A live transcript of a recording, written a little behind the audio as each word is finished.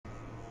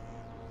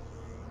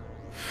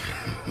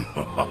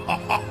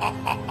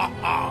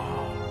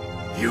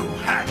You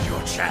had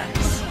your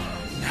chance.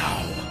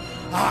 Now,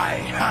 I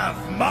have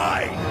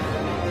mine!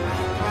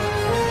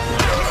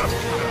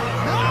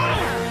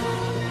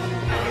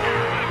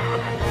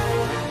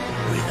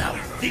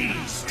 Without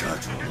these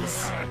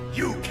turtles,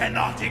 you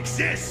cannot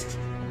exist!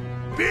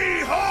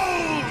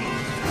 Behold!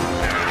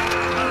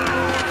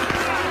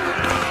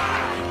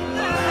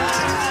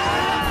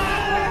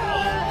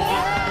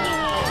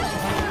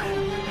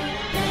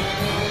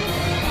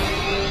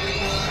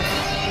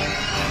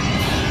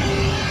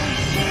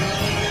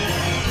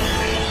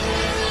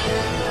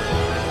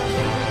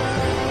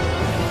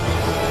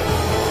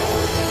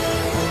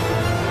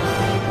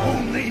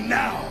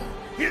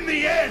 In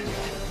the end,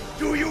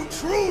 do you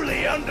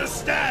truly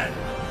understand?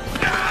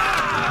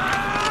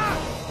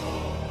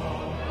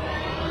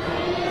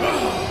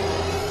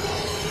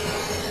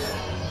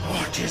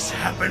 What is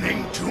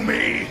happening to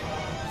me?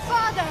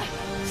 Father,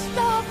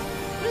 stop!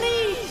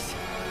 Please!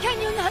 Can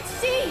you not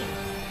see?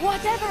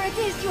 Whatever it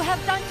is you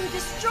have done to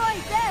destroy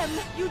them,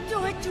 you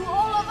do it to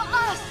all of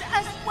us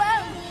as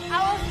well!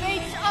 Our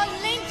fates are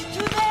linked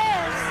to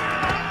theirs!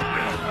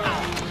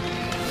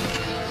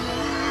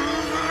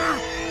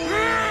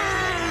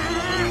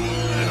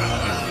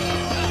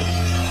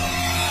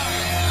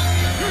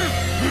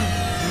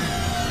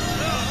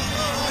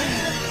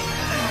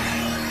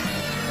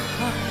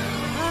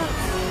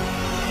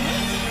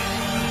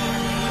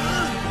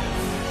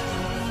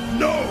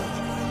 No!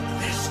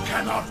 This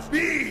cannot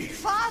be!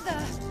 Father,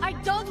 I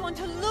don't want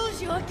to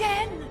lose you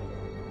again!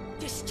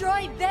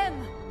 Destroy them,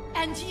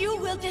 and you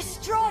will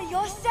destroy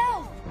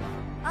yourself!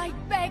 I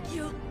beg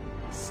you,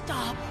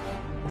 stop.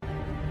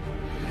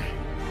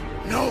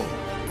 No!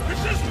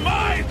 This is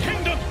my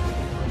kingdom!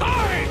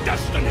 My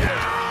destiny!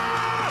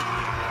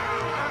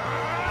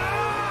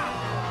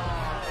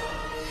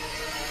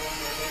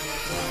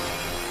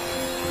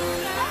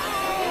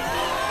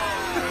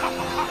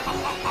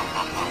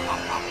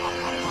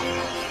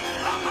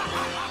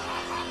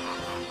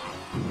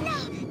 No!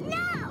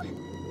 No!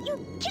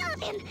 You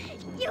killed him!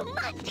 You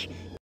must!